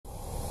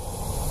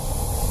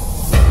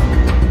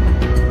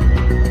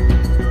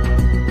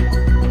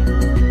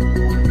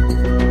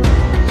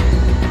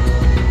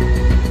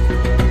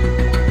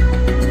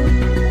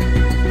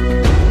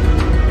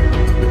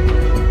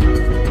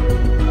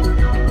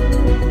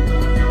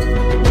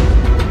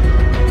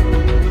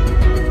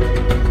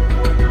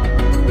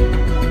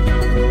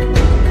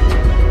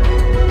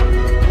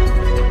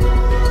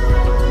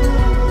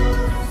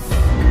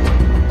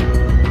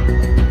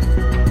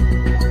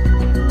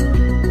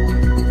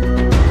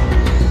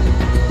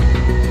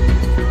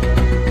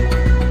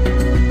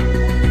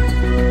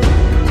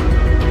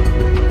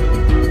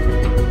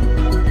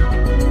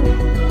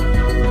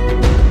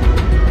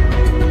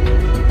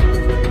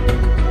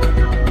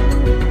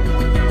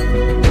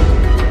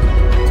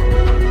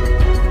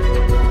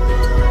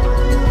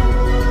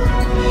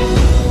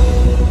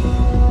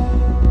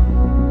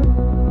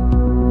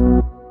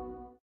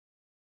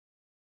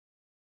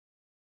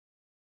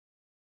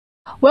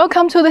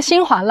Welcome to the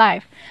Xinhua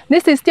Live.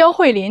 This is Diao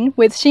Huilin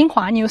with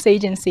Xinhua News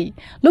Agency.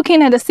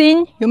 Looking at the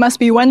scene, you must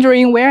be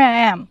wondering where I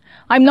am.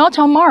 I'm not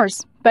on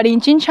Mars, but in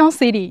Jinchang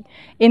City,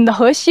 in the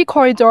Hexi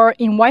corridor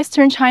in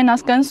western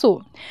China's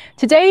Gansu.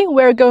 Today,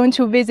 we're going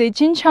to visit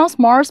Jinchang's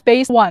Mars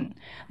Base 1.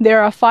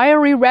 There are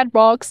fiery red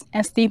rocks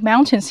and steep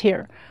mountains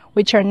here,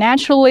 which are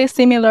naturally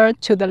similar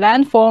to the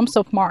landforms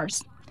of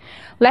Mars.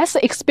 Let's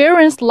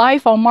experience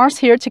life on Mars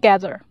here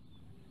together.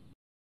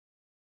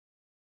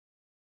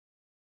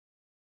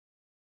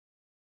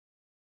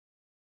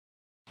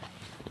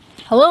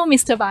 Hello,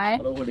 Mr. Bai.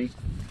 Hello, Willie.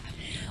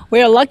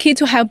 We are lucky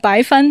to have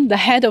Bai Fan, the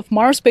head of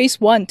Mars Base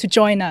 1, to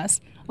join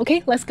us.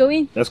 Okay, let's go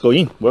in. Let's go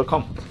in.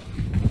 Welcome.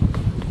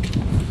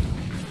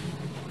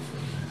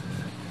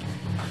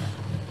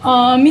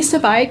 Mr.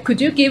 Bai,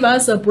 could you give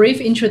us a brief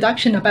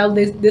introduction about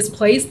this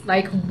place,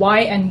 like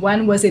why and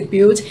when was it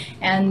built,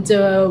 and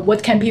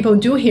what can people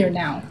do here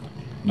now?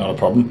 Not a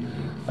problem.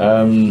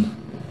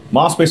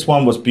 Mars Base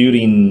 1 was built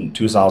in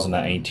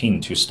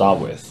 2018 to start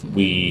with.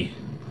 We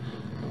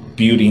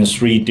built in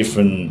 3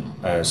 different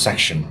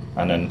sections,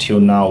 and until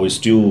now we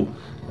still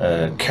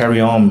carry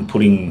on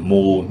putting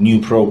more new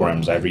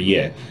programs every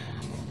year.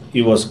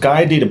 It was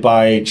guided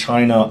by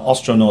China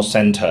Astronaut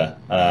Center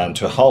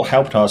to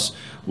help us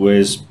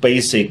with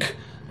basic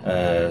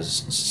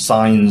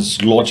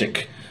science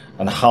logic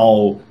and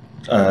how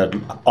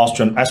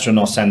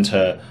Astronaut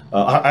Center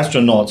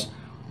astronauts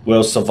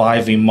will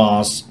survive in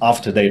Mars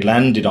after they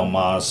landed on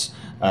Mars,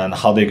 and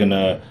how they're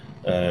gonna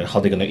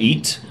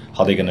eat,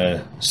 how they're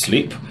gonna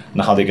sleep,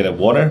 and how they get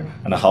water,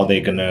 and how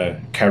they're gonna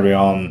carry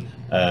on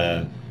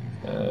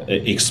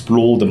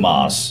explore the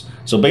Mars.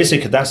 So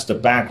basically, that's the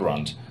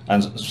background,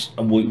 and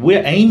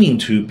we're aiming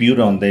to build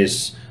on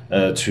this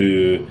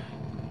to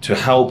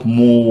help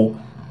more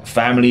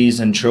families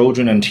and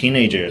children and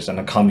teenagers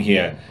and come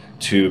here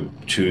to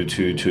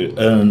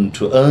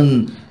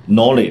earn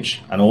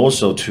knowledge, and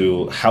also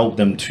to help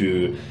them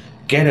to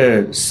get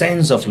a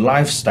sense of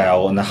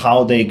lifestyle and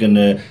how they're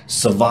gonna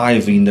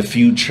survive in the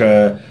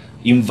future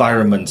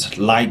environment,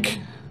 like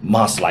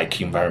Mars-like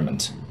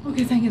environment.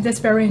 Okay, thank you. That's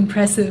very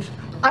impressive.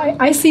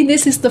 I see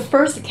this is the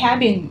first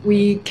cabin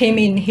we came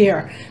in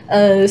here.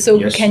 So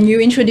yes. Can you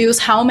introduce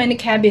how many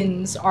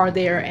cabins are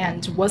there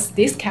and what's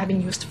this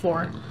cabin used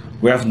for?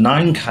 We have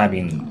 9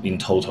 cabins in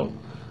total,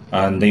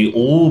 and they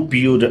all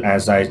build,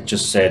 as I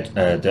just said,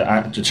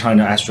 the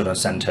China Astronaut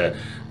Center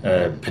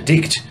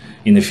predict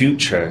in the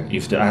future,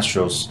 if the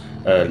astronauts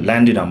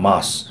landed on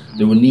Mars,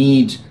 they will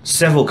need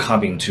several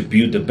cabins to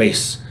build the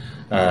base.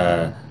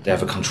 They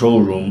have a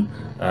control room,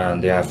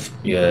 and they have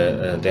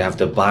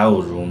the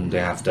bio room. They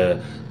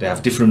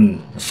have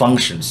different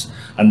functions.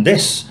 And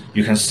this,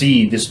 you can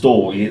see this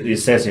door. It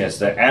says it's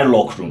the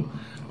airlock room,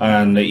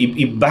 and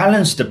it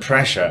balances the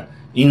pressure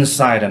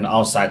inside and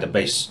outside the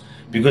base,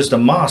 because the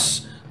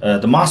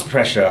Mars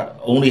pressure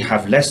only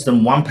have less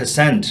than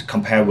 1%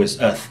 compared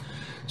with Earth.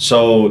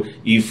 So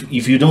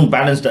if you don't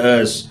balance the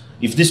Earth,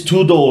 if these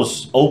 2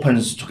 doors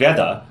opens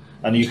together,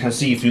 and you can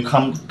see if you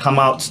come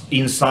out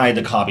inside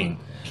the cabin,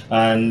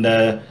 and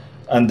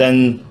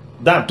then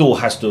that door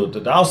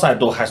the outside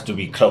door has to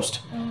be closed,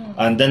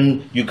 and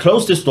then you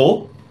close this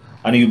door,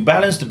 and you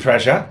balance the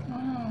pressure,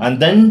 and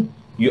then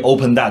you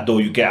open that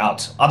door, you get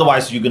out.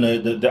 Otherwise, you're gonna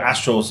the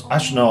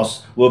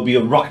astronauts will be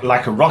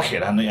like a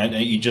rocket, and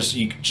you just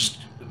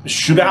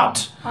shoot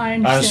out.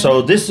 And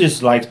so this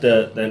is like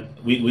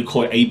we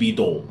call it AB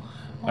door,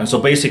 and so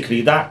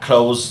basically that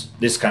close,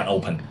 this can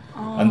open,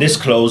 and this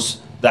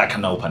close, that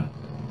can open.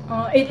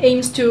 It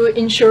aims to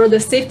ensure the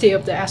safety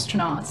of the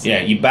astronauts.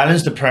 Yeah, you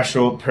balance the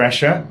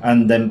pressure,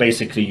 and then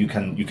basically you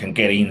can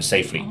get in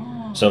safely.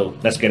 So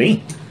let's get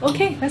in.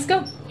 Okay, let's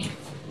go.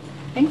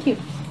 Thank you.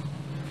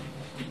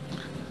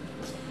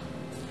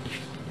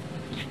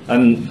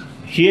 And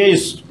here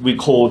is we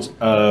called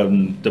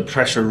the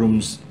pressure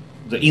rooms,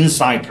 the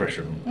inside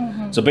pressure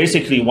room. So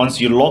basically,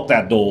 once you lock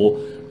that door,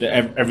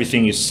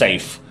 everything is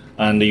safe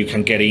and you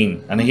can get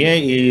in. And here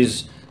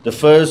is the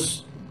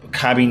first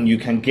cabin. You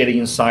can get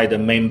inside the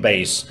main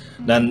base.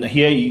 Then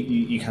here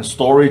you can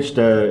storage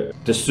the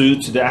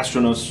suit, the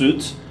astronaut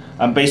suit.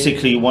 And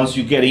basically, once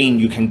you get in,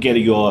 you can get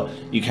your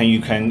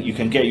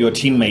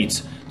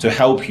teammates to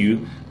help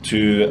you to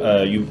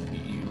you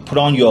put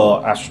on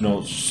your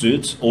astronaut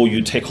suit, or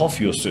you take off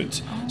your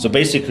suit. So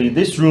basically,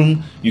 this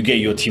room you get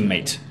your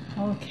teammate.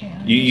 Okay.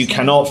 You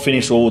cannot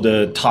finish all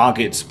the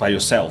targets by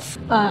yourself.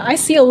 I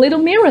see a little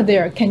mirror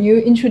there. Can you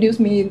introduce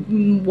me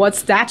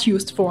what's that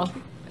used for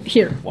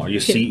here? Well, you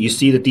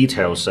see the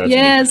details. Certainly.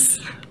 Yes.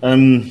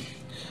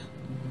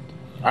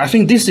 I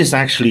think this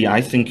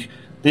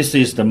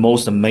is the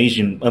most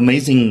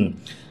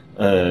amazing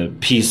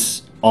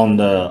piece on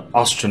the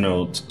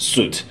astronaut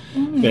suit,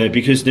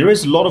 because there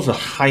is a lot of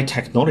high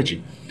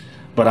technology.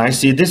 But I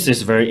see this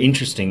is very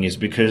interesting, is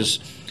because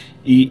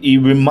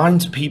it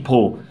reminds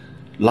people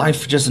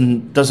life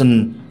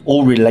doesn't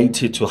all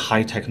related to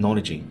high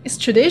technology. It's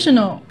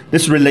traditional.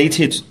 It's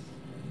related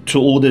to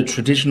all the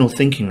traditional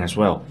thinking as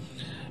well.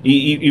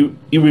 It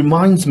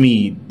reminds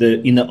me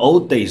that in the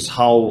old days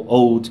how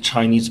old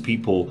Chinese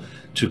people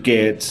to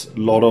get a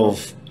lot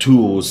of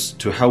tools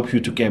to help you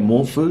to get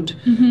more food,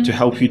 to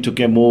help you to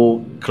get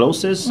more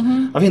clothes.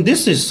 I think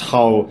this is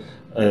how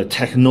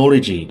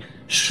technology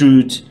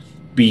should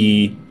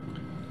be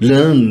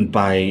learned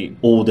by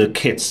all the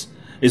kids.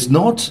 It's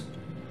not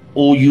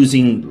all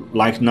using,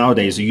 like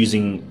nowadays,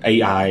 using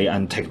AI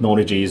and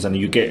technologies and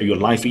you get your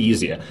life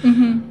easier.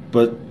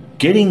 But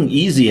getting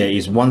easier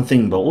is one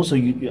thing, but also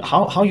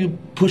how you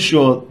push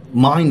your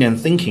mind and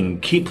thinking,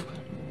 keep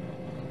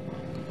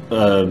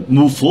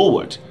move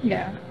forward.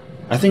 Yeah.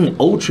 I think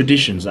old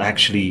traditions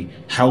actually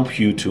help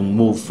you to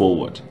move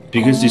forward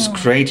because it's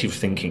creative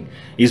thinking.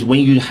 Is when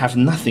you have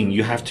nothing,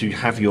 you have to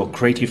have your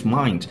creative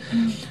mind.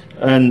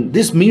 And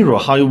this mirror,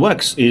 how it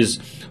works is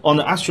on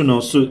the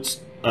astronaut suits,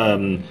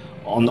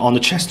 on the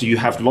chest you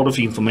have a lot of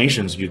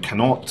informations you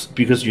cannot,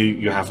 because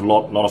you have a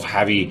lot of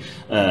heavy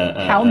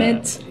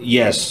helmets.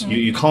 Yes,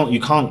 you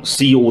can't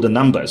see all the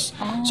numbers.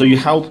 So you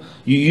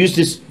use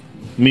this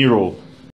mirror